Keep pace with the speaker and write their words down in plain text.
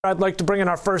I'd like to bring in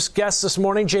our first guest this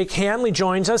morning. Jake Hanley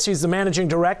joins us. He's the managing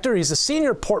director. He's a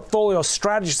senior portfolio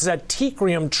strategist at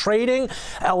Teucrium Trading,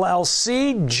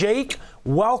 LLC. Jake,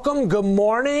 welcome. Good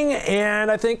morning. And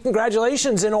I think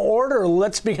congratulations in order.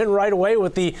 Let's begin right away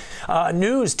with the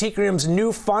news. Teucrium's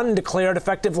new fund declared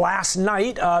effective last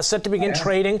night, set to begin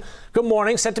trading. Good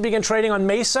morning. Set to begin trading on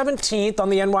May 17th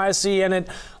on the NYSE. And it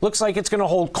looks like it's going to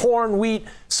hold corn, wheat,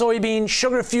 soybean,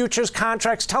 sugar futures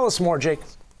contracts. Tell us more, Jake.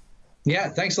 Yeah,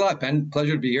 thanks a lot, Ben.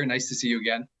 Pleasure to be here. Nice to see you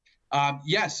again.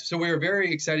 Yes, so we are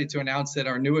very excited to announce that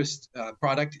our newest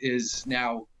product is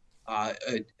now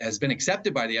has been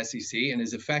accepted by the SEC and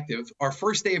is effective. Our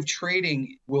first day of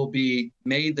trading will be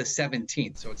May the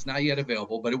 17th, so it's not yet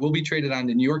available, but it will be traded on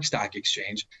the New York Stock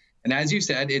Exchange. And as you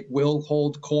said, it will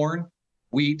hold corn,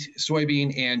 wheat,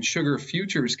 soybean, and sugar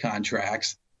futures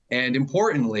contracts. And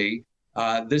importantly,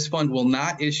 this fund will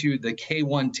not issue the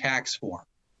K-1 tax form.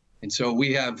 And so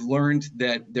we have learned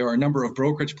that there are a number of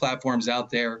brokerage platforms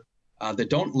out there that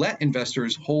don't let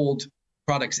investors hold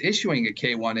products issuing a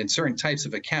K-1 in certain types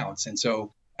of accounts. And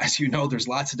so, as you know, there's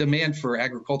lots of demand for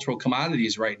agricultural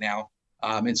commodities right now.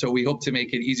 And so we hope to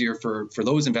make it easier for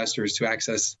those investors to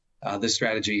access this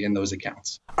strategy in those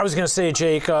accounts. I was going to say,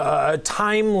 Jake, a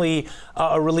timely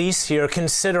release here,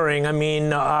 considering,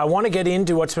 I want to get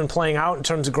into what's been playing out in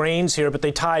terms of grains here, but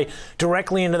they tie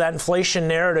directly into that inflation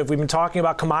narrative. We've been talking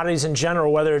about commodities in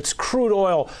general, whether it's crude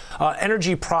oil,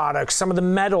 energy products, some of the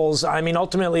metals.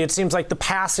 Ultimately, it seems like the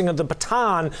passing of the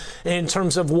baton in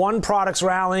terms of one product's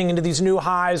rallying into these new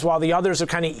highs while the others are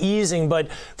kind of easing.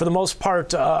 But for the most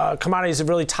part, commodities have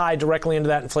really tied directly into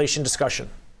that inflation discussion.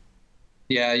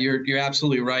 Yeah, you're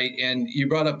absolutely right. And you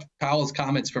brought up Powell's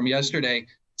comments from yesterday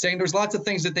saying there's lots of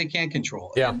things that they can't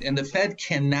control. Yeah. And the Fed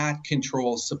cannot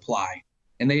control supply.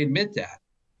 And they admit that.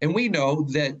 And we know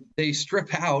that they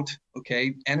strip out,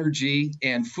 energy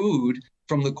and food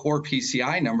from the core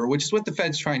PCI number, which is what the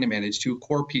Fed's trying to manage to,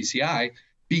 core PCI,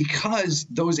 because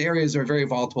those areas are very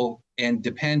volatile and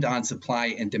depend on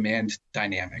supply and demand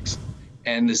dynamics.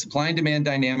 And the supply and demand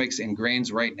dynamics in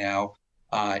grains right now,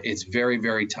 it's very,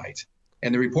 very tight.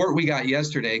 And the report we got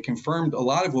yesterday confirmed a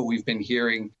lot of what we've been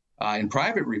hearing in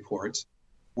private reports,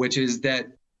 which is that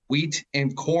wheat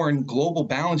and corn global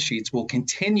balance sheets will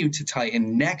continue to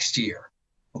tighten next year.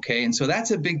 And so that's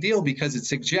a big deal because it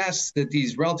suggests that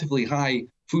these relatively high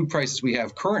food prices we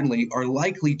have currently are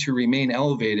likely to remain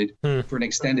elevated for an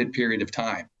extended period of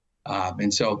time.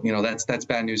 And so, that's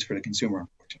bad news for the consumer,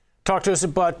 unfortunately. Talk to us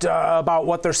about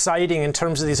what they're citing in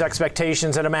terms of these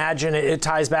expectations, and imagine it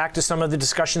ties back to some of the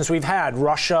discussions we've had.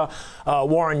 Russia,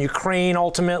 war in Ukraine,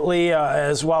 ultimately,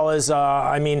 as well as,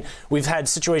 we've had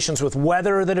situations with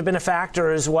weather that have been a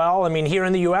factor as well. Here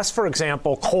in the U.S., for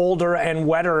example, colder and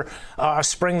wetter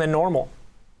spring than normal.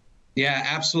 Yeah,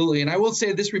 absolutely. And I will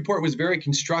say this report was very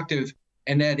constructive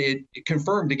and that it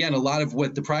confirmed, again, a lot of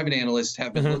what the private analysts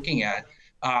have been looking at.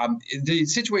 The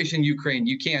situation in Ukraine,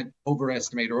 you can't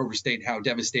overestimate or overstate how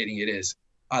devastating it is.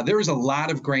 There is a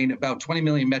lot of grain, about 20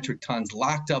 million metric tons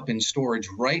locked up in storage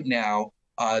right now.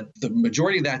 The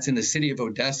majority of that's in the city of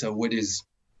Odessa, which is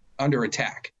under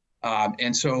attack.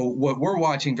 And so what we're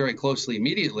watching very closely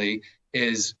immediately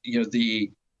is,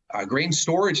 the grain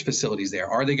storage facilities there.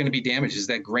 Are they going to be damaged? Is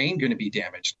that grain going to be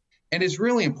damaged? And it's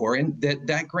really important that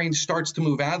that grain starts to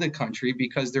move out of the country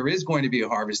because there is going to be a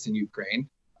harvest in Ukraine.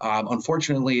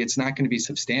 Unfortunately, it's not going to be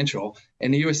substantial.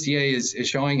 And the USDA is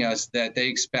showing us that they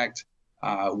expect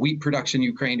wheat production in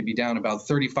Ukraine to be down about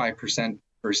 35%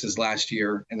 versus last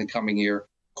year in the coming year.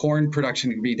 Corn production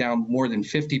to be down more than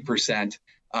 50%.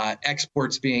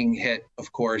 Exports being hit,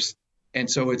 of course. And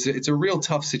so it's a real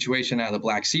tough situation out of the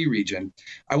Black Sea region.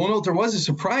 I will note there was a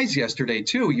surprise yesterday,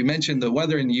 too. You mentioned the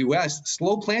weather in the U.S.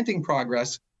 Slow planting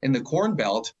progress in the Corn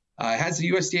Belt has the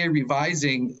USDA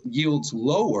revising yields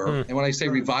lower. And when I say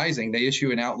revising, they issue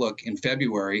an outlook in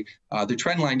February. The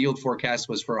trendline yield forecast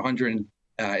was for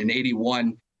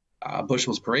 181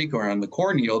 bushels per acre on the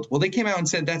corn yield. Well, they came out and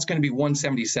said that's going to be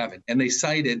 177. And they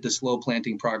cited the slow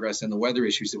planting progress and the weather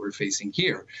issues that we're facing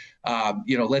here.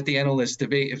 Let the analysts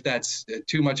debate if that's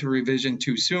too much of a revision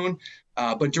too soon.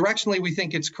 But directionally, we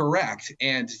think it's correct.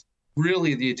 And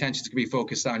really, the attention is going to be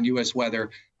focused on U.S.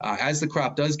 weather as the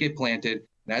crop does get planted.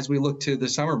 And as we look to the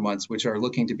summer months, which are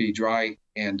looking to be dry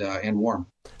and warm.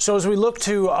 So as we look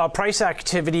to price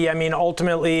activity,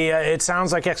 ultimately, it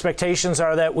sounds like expectations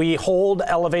are that we hold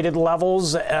elevated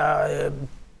levels,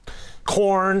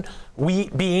 corn,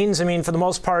 wheat, beans. For the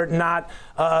most part, not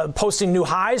posting new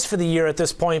highs for the year at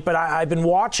this point. But I've been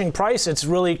watching price. It's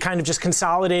really kind of just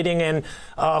consolidating and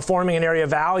forming an area of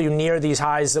value near these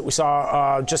highs that we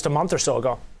saw just a month or so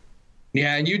ago.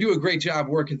 Yeah, and you do a great job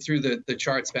working through the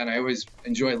charts, Ben. I always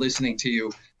enjoy listening to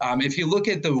you. If you look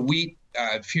at the wheat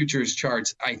futures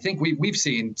charts, I think we've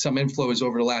seen some inflows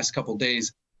over the last couple of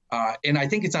days. And I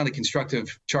think it's on a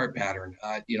constructive chart pattern.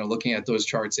 Looking at those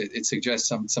charts, it suggests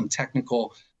some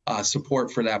technical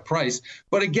support for that price.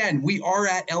 But again, we are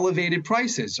at elevated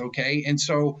prices, okay? And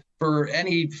so for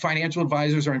any financial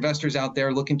advisors or investors out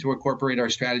there looking to incorporate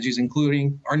our strategies,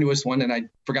 including our newest one, and I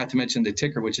forgot to mention the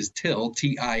ticker, which is TILL,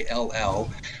 T-I-L-L,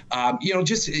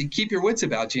 just keep your wits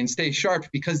about you and stay sharp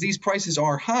because these prices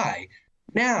are high.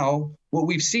 Now, what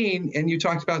we've seen, and you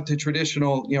talked about the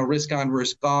traditional, risk on,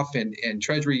 risk off, and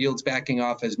treasury yields backing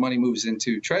off as money moves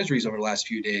into treasuries over the last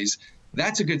few days,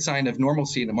 that's a good sign of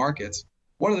normalcy in the markets.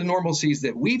 One of the normalcies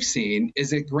that we've seen is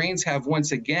that grains have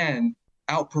once again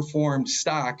outperformed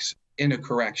stocks in a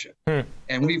correction.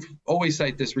 And we've always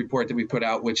cited this report that we put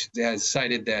out, which has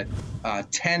cited that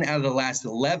 10 out of the last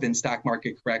 11 stock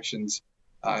market corrections,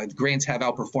 grains have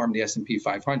outperformed the S&P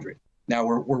 500. Now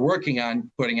we're working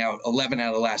on putting out 11 out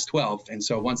of the last 12. And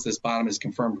so once this bottom is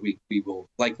confirmed, we will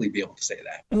likely be able to say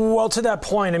that. Well, to that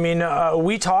point, I mean,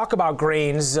 we talk about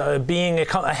grains being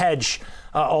a hedge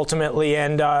ultimately.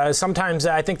 And sometimes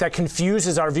I think that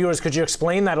confuses our viewers. Could you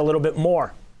explain that a little bit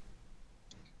more?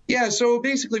 Yeah, so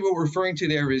basically what we're referring to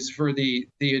there is for the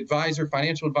advisor,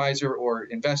 financial advisor or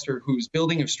investor who's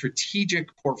building a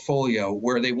strategic portfolio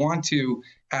where they want to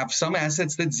have some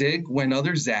assets that zig when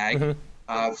others zag.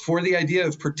 For the idea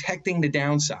of protecting the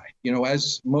downside,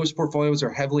 as most portfolios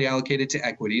are heavily allocated to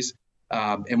equities,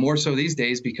 and more so these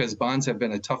days because bonds have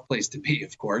been a tough place to be,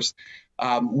 of course,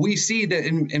 we see that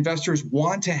investors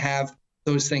want to have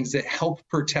those things that help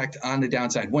protect on the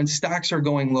downside. When stocks are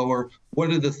going lower, what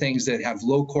are the things that have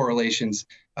low correlations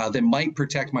that might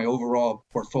protect my overall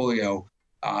portfolio?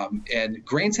 And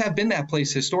grains have been that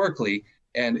place historically,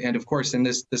 and of course, in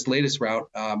this latest route,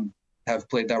 have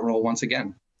played that role once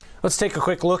again. Let's take a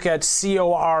quick look at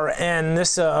CORN.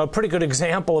 This is a pretty good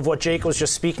example of what Jake was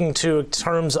just speaking to in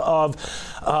terms of,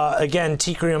 again,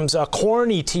 Tikrium's corn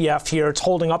ETF here. It's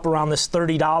holding up around this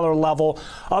 $30 level,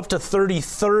 up to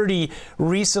 $30.30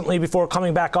 recently before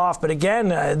coming back off. But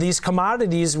again, these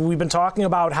commodities, we've been talking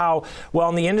about how, well,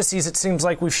 in the indices, it seems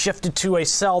like we've shifted to a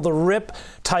sell the rip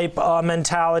type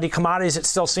mentality. Commodities, it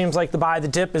still seems like the buy the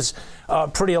dip is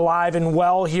pretty alive and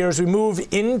well here as we move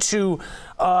into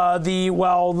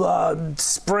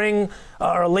spring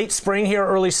or late spring here,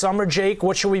 early summer. Jake,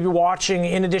 what should we be watching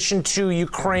in addition to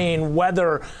Ukraine,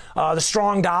 weather, the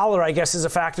strong dollar, I guess, is a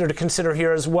factor to consider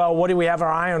here as well. What do we have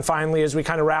our eye on finally as we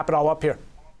kind of wrap it all up here?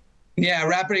 Yeah,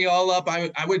 wrapping it all up,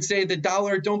 I would say the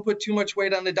dollar, don't put too much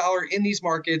weight on the dollar in these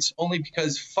markets, only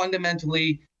because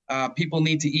fundamentally people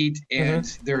need to eat, and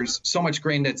there's so much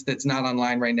grain that's not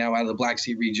online right now out of the Black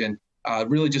Sea region.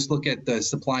 Really just look at the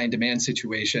supply and demand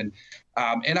situation.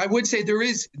 And I would say there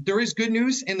is good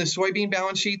news in the soybean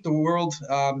balance sheet. The world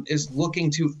is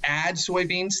looking to add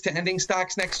soybeans to ending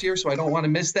stocks next year, so I don't want to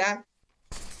miss that.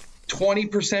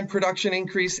 20% production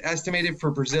increase estimated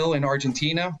for Brazil and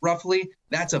Argentina, roughly.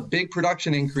 That's a big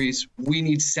production increase. We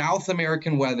need South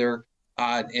American weather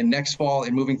in next fall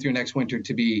and moving through next winter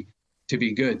to be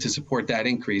good to support that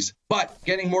increase. But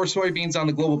getting more soybeans on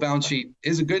the global balance sheet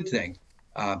is a good thing.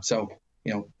 So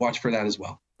watch for that as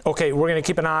well. Okay, we're going to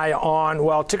keep an eye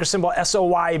on, ticker symbol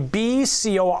SOYB,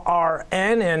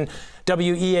 CORN, and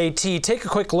WEAT. Take a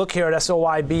quick look here at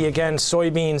SOYB, again,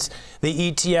 soybeans,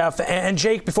 the ETF. And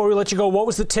Jake, before we let you go, what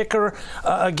was the ticker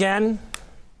again?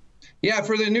 Yeah,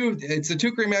 it's the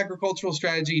Tikrium Agricultural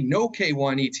Strategy, no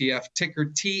K1 ETF, ticker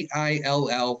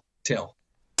TILL, TILL.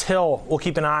 TILL. We'll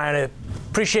keep an eye on it.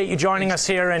 Appreciate you joining us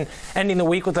here and ending the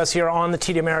week with us here on the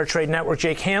TD Ameritrade Network.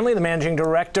 Jake Hanley, the Managing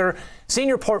Director,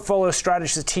 Senior Portfolio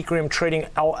Strategist at Tikrium Trading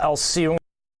LLC.